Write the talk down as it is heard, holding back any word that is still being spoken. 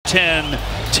10,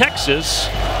 Texas.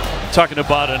 Talking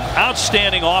about an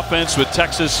outstanding offense with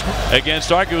Texas against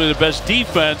arguably the best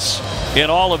defense in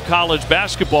all of college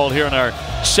basketball here in our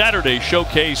Saturday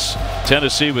showcase.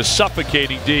 Tennessee was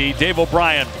suffocating D. Dave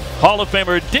O'Brien, Hall of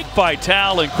Famer Dick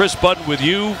Vitale, and Chris Budden with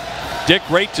you. Dick,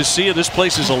 great to see you. This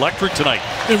place is electric tonight.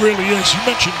 It really is. You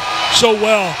mentioned so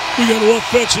well, we got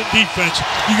offense and defense.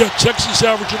 You got Texas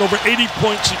averaging over 80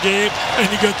 points a game,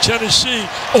 and you got Tennessee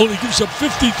only gives up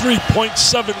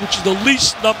 53.7, which is the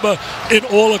least number in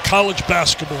all of college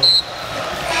basketball.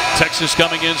 Texas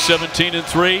coming in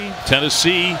 17-3.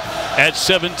 Tennessee at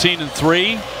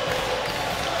 17-3.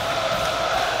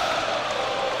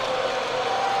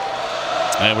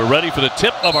 And we're ready for the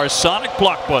tip of our Sonic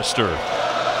Blockbuster.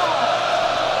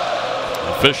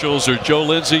 Officials are Joe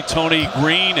Lindsay, Tony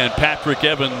Green, and Patrick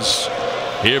Evans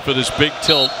here for this big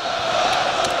tilt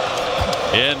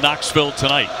in Knoxville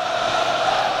tonight.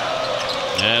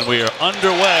 And we are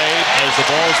underway as the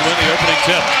Vols win the opening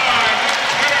tip.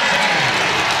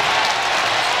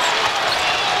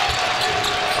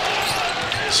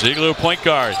 Ziegler, point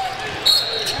guard.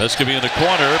 That's going to be in the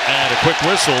corner, and a quick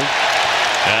whistle.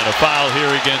 And a foul here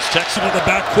against Texas. In the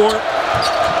backcourt.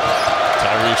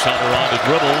 Tyrese Hunter on the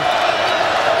dribble.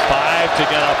 5 to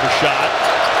get off the shot.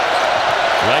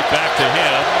 Right back to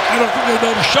him. I don't think they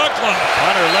know the shot clock.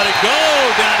 Hunter let it go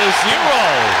down to 0.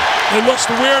 They lost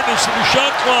awareness of the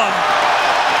shot clock.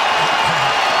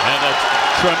 And that's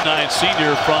Trem 9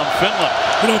 senior from Finland.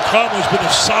 You know, Conway's been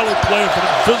a solid player for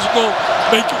them. Physical,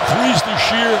 making threes this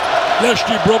year. Last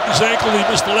year broke his ankle. He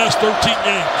missed the last 13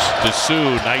 games.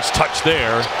 Dessou, nice touch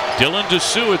there. Dylan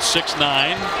Dessou at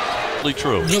 6'9".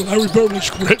 True. You know, Larry Bird was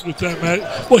great with that, man.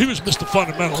 Well, he was Mr.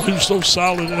 Fundamental. He was so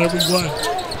solid in every way.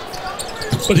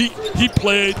 But he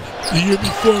played the year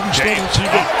before we started on TV.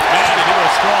 Man, he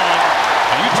was strong.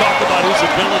 And you talk about his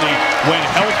ability when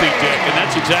healthy, Dick, and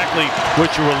that's exactly what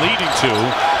you were leading to.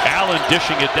 Allen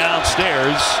dishing it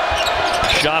downstairs.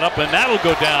 Shot up, and that'll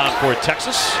go down for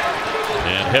Texas.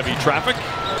 And heavy traffic.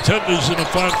 Tender's in the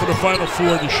fight for the Final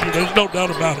Four this year. There's no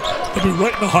doubt about it. They'll be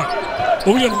right in the hunt.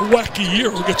 But we got a wacky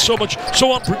year. We get so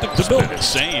unpredictable. It's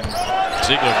insane.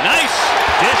 Ziegler, nice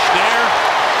dish there.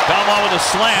 Come on with a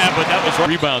slam, but that was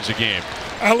rebounds a game.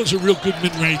 Allen's a real good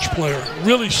mid-range player.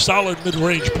 Really solid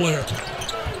mid-range player.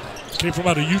 Came from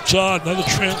out of Utah, another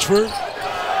transfer.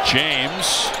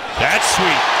 James, that's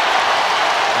sweet.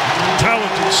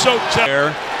 Talented, so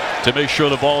talented. To make sure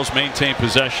the Vols maintain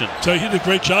possession. So he did a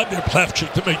great job there,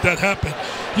 Plavchik, to make that happen.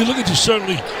 You look at the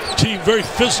certainly team, very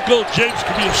physical. James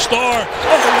could be a star. Oh,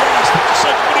 last the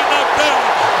second when he knocked down.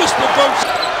 Mr. Verse.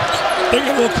 They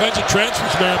got all kinds of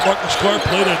transfers, man. Marcus Carr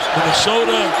played at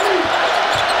Minnesota.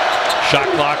 Shot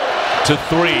clock to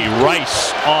 3.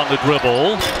 Rice on the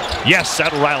dribble. Yes,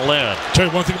 that'll rattle in. Tell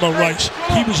you one thing about Rice.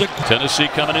 He was a Tennessee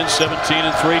coming in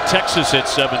 17-3. Texas hit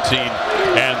 17-3.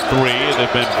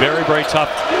 They've been very, very tough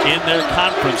in their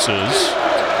conferences.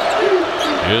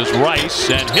 Here's Rice,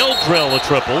 and he'll drill a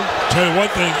triple. Tell you one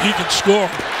thing, he can score.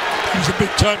 He's a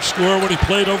big-time scorer when he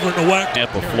played over in the WAC.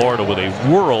 Tampa, Florida, with a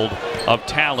world of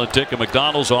talent. Dick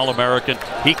McDonald's All-American.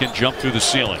 He can jump through the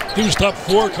ceiling. He was top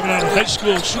 4 coming out of high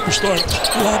school, superstar.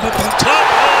 Lob up on top.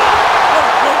 What a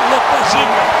great look by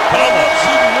Ziegler.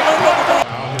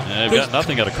 They've got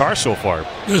nothing out of Carr so far.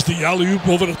 There's the alley-oop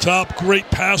over the top. Great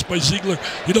pass by Ziegler.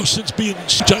 You know, since being in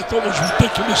which I thought was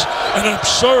ridiculous and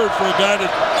absurd for a guy that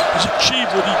has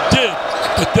achieved what he did.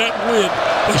 But that win,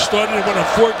 they started to win a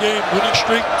 4-game winning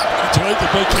streak. And tonight they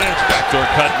play Kansas. Backdoor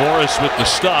cut, Morris with the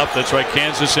stuff. That's right,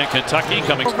 Kansas and Kentucky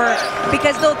coming.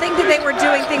 Because they'll think that they were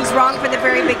doing things wrong from the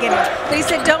very beginning. But he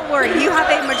said, don't worry, you have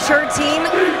a mature team,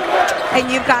 and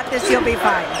you've got this, you'll be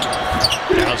fine.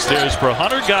 Downstairs for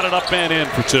Hunter, got it up and in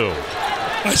for 2.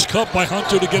 Nice cut by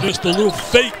Hunter to get us the little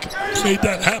fake. Made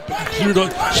that happen. Cleared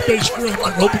up space for him.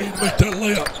 I'm hoping he'd make that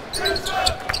layup.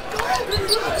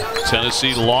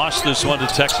 Tennessee lost this one to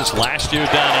Texas last year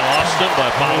down in Austin by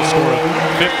a final score of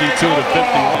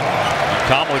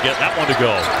 52-50. Kamala getting that one to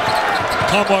go.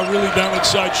 Kamala really down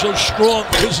inside, so strong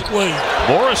physically.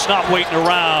 Morris not waiting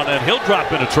around, and he'll drop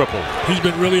in a triple. He's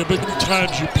been really a big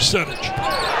times your percentage.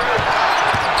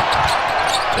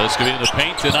 That's going to be in the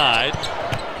paint, denied.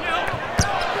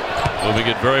 Moving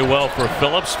it very well for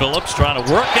Phillips. Phillips trying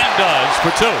to work and does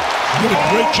for 2. Did a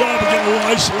great job of getting a little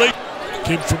isolation.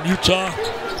 Came from Utah.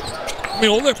 I mean,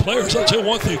 all their players, I'll tell you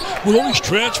one thing, with all these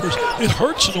transfers, it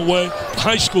hurts in a way, the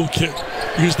high school kid,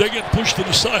 because they get pushed to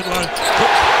the sideline.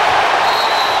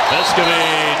 That's going to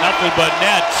be nothing but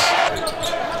nets.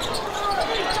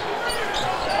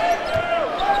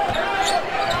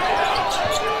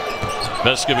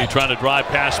 Vescovy trying to drive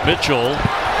past Mitchell,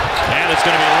 and it's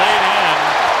going to be laid in.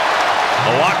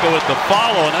 Awaka with the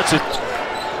follow, and that's a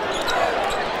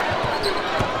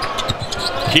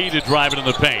key to driving in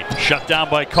the paint. Shut down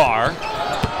by Carr.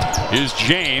 Here's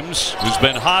James, who's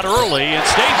been hot early and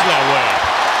stays that way.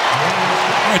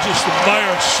 I just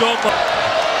admire so much.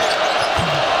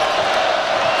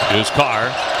 Here's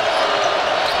Carr.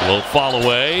 A little fall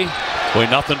away. Boy,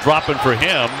 nothing dropping for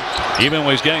him. Even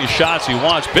when he's getting the shots he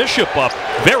wants. Bishop up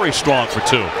very strong for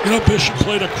 2. You know, Bishop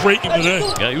played a great game today.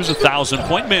 Yeah, he was a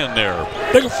 1,000-point man there.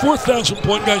 They got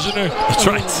 4,000-point guys in there. That's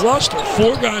right. Roster,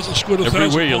 4 guys that scored 1,000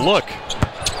 everywhere you look.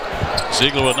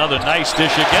 Ziegler with another nice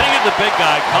dish. Getting at the big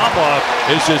guy. Kamba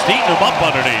is just eating him up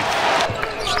underneath.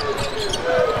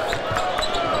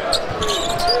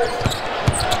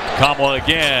 Kamba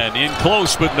again in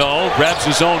close, but no. Grabs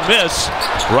his own miss.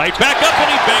 Right back up, and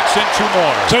he banks in 2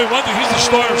 more. Tell you one thing, he's the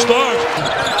star of stars.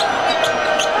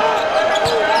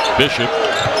 Bishop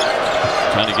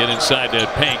trying to get inside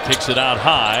that paint. Kicks it out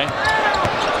high.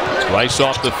 Rice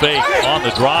off the fake on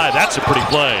the drive. That's a pretty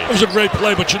play. It was a great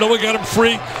play, but you know what got him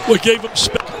free? What gave him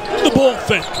space? The ball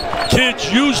fake.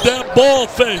 Kids, use that ball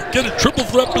fake. Get a triple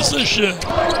threat position.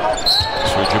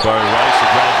 For Jabari Rice, a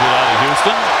graduate out of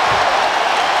Houston.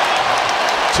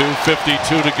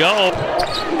 2:52 to go.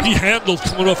 He handled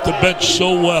coming off the bench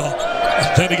so well.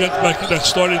 And then he got back in that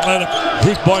starting lineup.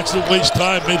 Rick Barnes didn't waste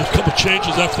time, made a couple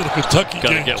changes after the Kentucky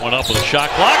game. Gotta get one up with a shot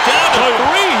clock. Down to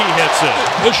 3, he hits it.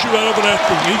 He'll shoot right over that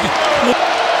thing.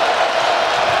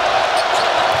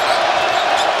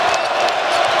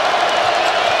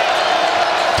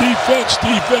 Defense,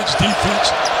 defense,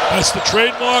 defense. That's the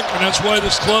trademark, and that's why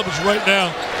this club is right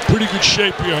now pretty good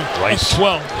shape here. Rice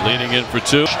 12. leaning in for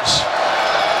 2.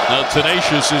 Now,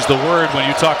 tenacious is the word when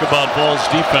you talk about Vols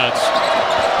defense.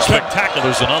 Spectacular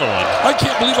is another one. I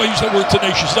can't believe I used that word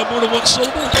tenacious. Is that more than 1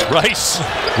 syllable? Rice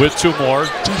with 2 more.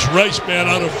 This Rice, man,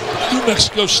 out of New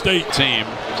Mexico State. Team.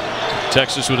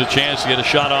 Texas with a chance to get a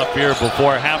shot off here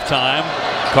before halftime.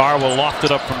 Carr will loft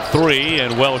it up from 3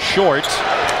 and well short.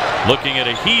 Looking at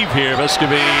a heave here.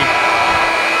 Vescovi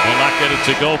will not get it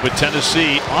to go, but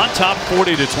Tennessee on top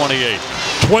 40-28.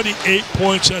 28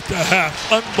 points at the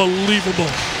half. Unbelievable.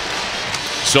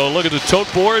 So look at the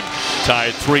tote board.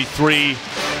 Tied 3-3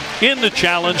 in the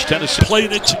challenge. Tennessee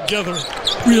playing it together,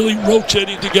 really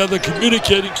rotating together,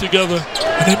 communicating together,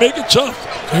 and they make it tough.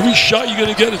 Every shot you're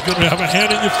going to get is going to have a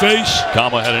hand in your face.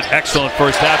 Kama had an excellent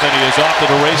first half, and he is off to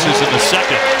the races in the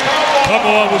second.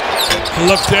 Kama was a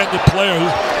left-handed player who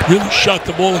really shot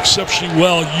the ball exceptionally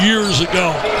well years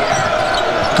ago.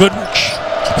 Goodrich.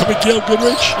 Remember Gail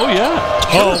Goodrich? Oh, yeah.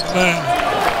 Sure. Oh, man.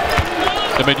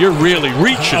 I mean, you're really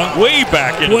reaching way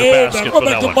back into the basket for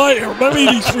that one. Remember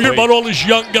 83 about all these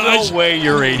young guys? No way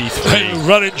you're 83.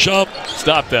 Run and jump.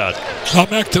 Stop that.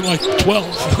 I'm acting like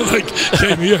 12. Like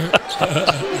came here.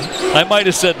 I might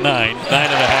have said 9, 9.5.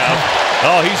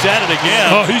 Oh, he's at it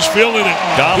again. Oh, he's feeling it.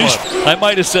 I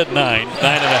might have said 9, 9.5.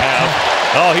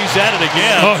 Oh, he's at it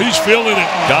again. Oh, he's feeling it.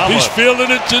 Gama. He's feeling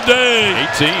it today.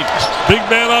 18. Big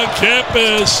man on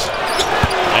campus.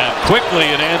 And quickly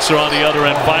an answer on the other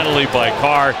end, finally by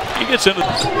Carr. He gets into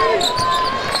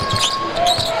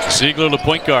Ziegler, the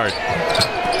point guard.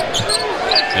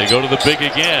 They go to the big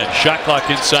again. Shot clock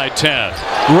inside 10.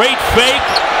 Great fake.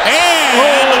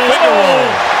 And the finger roll.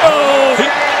 Oh,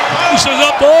 he says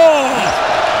up ball.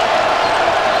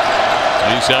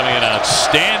 He's having an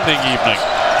outstanding evening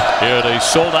here at a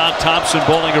sold-out Thompson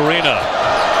Bowling Arena.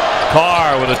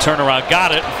 Carr with a turnaround,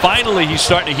 got it. Finally, he's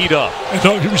starting to heat up.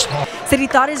 Said he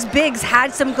thought his bigs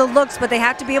had some good looks, but they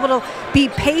have to be able to be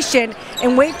patient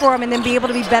and wait for him and then be able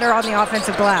to be better on the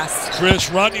offensive glass. Chris,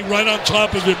 Rodney right on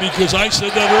top of it, because I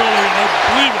said that earlier and I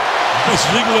believe it. This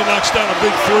Ziegler knocks down a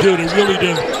big 3. Dude, he really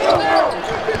did.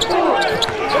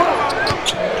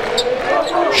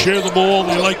 Share the ball.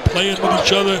 They like playing with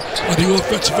each other on the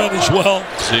offensive end as well.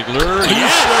 Ziegler, Are you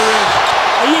serious?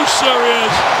 Are you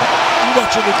serious? You're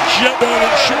watching the jet down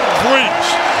and shooting threes.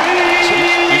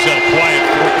 He's got a quiet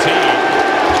 14.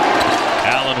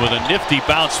 Allen with a nifty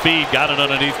bounce feed, got it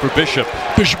underneath for Bishop.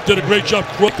 Bishop did a great job.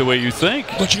 The way you think.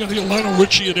 But you got to get Lionel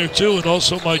Richie in there too, and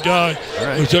also my guy.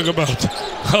 Right. We're talking about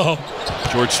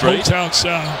George Strait. Town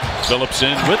Sound. Phillips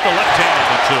in with the left hand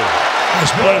and 2.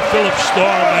 Nice play, Phillips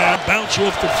star, man. Bounce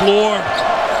off the floor.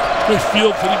 Good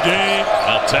feel for the game.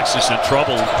 Now Texas in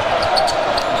trouble.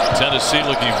 Tennessee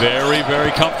looking very,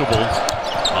 very comfortable.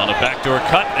 On a backdoor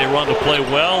cut, they run the play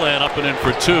well and up and in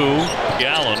for 2.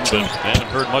 Allen, but they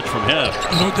haven't heard much from him.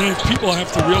 You know, Dave, people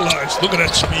have to realize, look at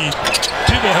that speed.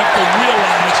 People have to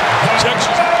realize that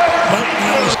Texas right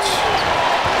now is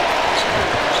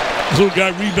The little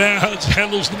guy rebounds,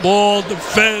 handles the ball,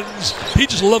 defends. He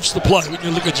just loves to play when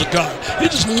you look at Zakai. He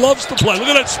just loves to play.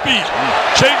 Look at that speed.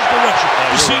 Change direction.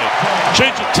 You see,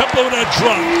 change the tempo of that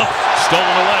drop.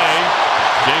 Stolen away.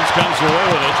 James comes away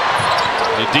with it.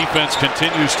 The defense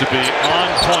continues to be on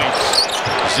point.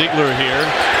 Ziegler here.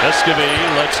 Escovy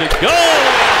lets it go.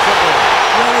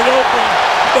 Wide open.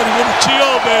 But he went a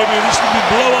TO, baby. This will be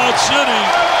blowout city.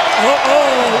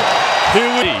 Here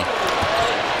we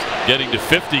Getting to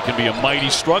 50 can be a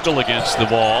mighty struggle against the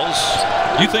Vols.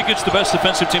 Do you think it's the best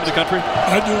defensive team in the country?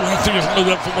 I do. I think it's no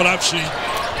that from what I've seen.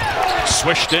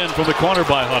 Swished in from the corner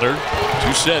by Hunter.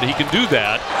 You said he can do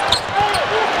that.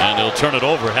 And he'll turn it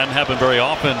over. Hadn't happened very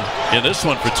often in this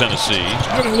one for Tennessee. It's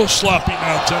getting a little sloppy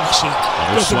now, Tennessee.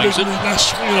 Hunter swings it. Not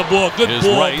swinging the ball. Good Here's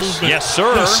ball Rice. movement. Yes,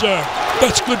 sir. Yes, sir.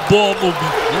 That's good ball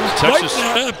movement. Texas.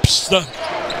 Right now,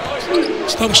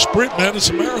 it's not a sprint, man.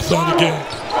 It's a marathon again.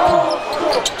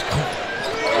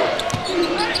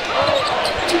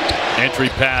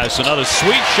 Entry pass. Another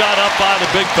sweet shot up by the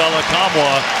big fella,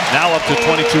 Kamwa. Now up to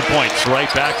 22 points. Right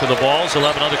back to the Vols. He'll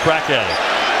have another crack at it.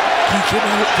 He came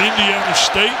out of Indiana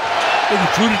State. They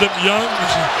recruited him young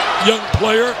as a young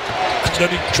player. And then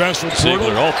he transferred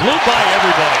Ziegler. Oh, blew by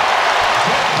everybody.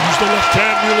 Used the left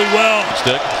hand really well.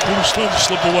 Stick. He was starting to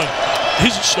slip away.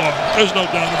 He's a star. There's no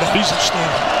doubt about it. He's a star.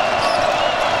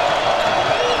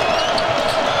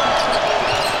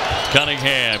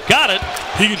 Cunningham. Got it.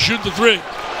 He can shoot the three.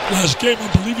 Last game, I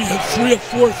believe he had 3 or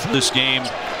 4 threes. This game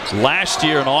last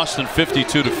year in Austin,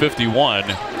 52-51.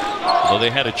 Well,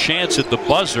 they had a chance at the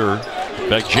buzzer. In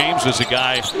fact, James was a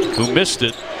guy who missed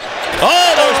it.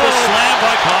 Oh, there's the slam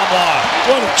by Kamwa.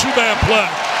 What a two-man play.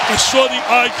 I saw the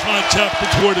eye contact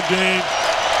before the game.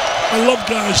 I love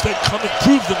guys that come and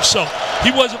prove themselves.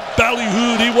 He wasn't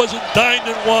ballyhooed. He wasn't dined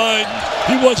and wined.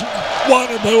 He wasn't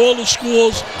wanted by all the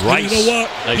schools. Rice. And you know what?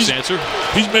 Nice answer.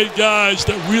 He's made guys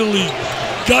that really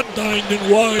got dined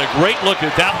and wined. A great look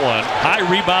at that one. High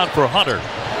rebound for Hunter.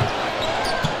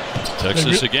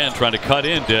 Texas again trying to cut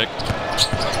in, Dick.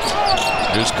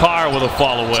 Here's Carr with a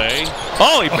fall away.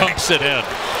 Oh, he banks it in.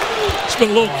 It's been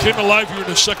a little came alive here in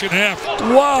the second half.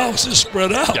 Wow, this is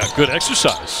spread out. Yeah, good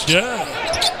exercise. Yeah.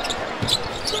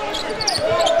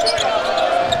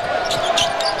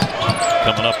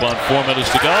 Coming up on 4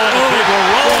 minutes to go. And the big will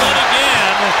roll in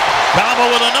again. Kamwa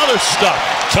with another stuff.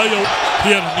 Tell you, he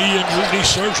had a knee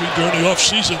surgery during the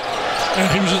offseason,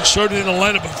 and he was inserted in the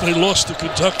lineup after they lost to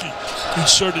Kentucky.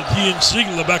 Inserted he and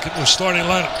Ziegler back in the starting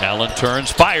lineup. Allen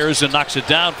turns, fires, and knocks it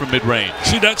down from mid-range.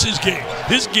 See, that's his game.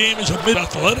 His game is a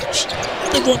mid-athletics.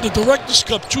 They won the Directors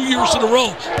Cup 2 years in a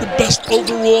row. The best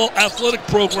overall athletic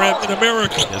program in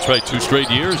America. That's right, 2 straight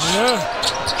years.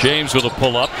 Yeah. James with a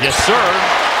pull-up. Yes, sir.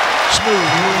 Smooth.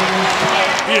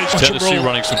 Tennessee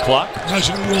running some clock. Nice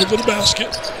and roll to the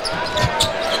basket.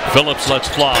 Phillips lets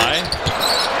fly.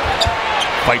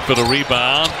 Fight for the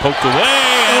rebound. Poked away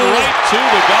and right to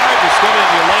the guard. Instead of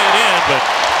you lay it in, but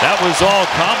that was all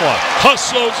Kamwa.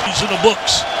 Hustles. He's in the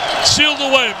books. Sealed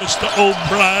away, Mr.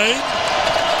 O'Brien.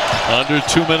 Under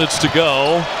 2 minutes to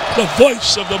go. The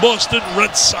voice of the Boston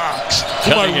Red Sox.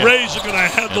 Who my Rays are going to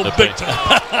handle big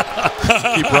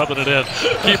time. Keep rubbing it in.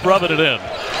 Keep rubbing it in.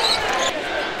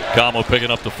 Kamwa picking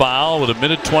up the foul with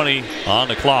 1:20 on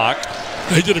the clock.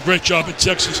 They did a great job in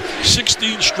Texas.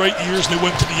 16 straight years they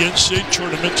went to the NCAA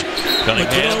tournament.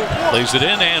 Cunningham lays it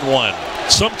in and one.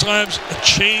 Sometimes a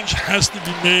change has to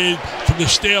be made from the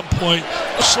standpoint.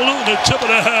 A salute and a tip of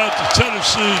the hat to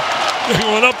Tennessee. They're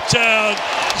going uptown.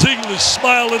 Ziegler's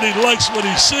smiling. He likes what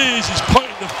he sees. He's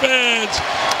pointing the fans.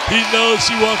 He knows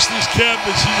he walks this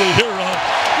campus. He's a hero.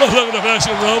 Look at the fans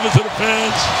going over to the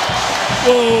fans.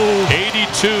 Whoa.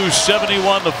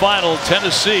 82-71 the final.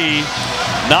 Tennessee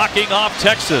knocking off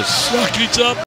Texas. Rockies up.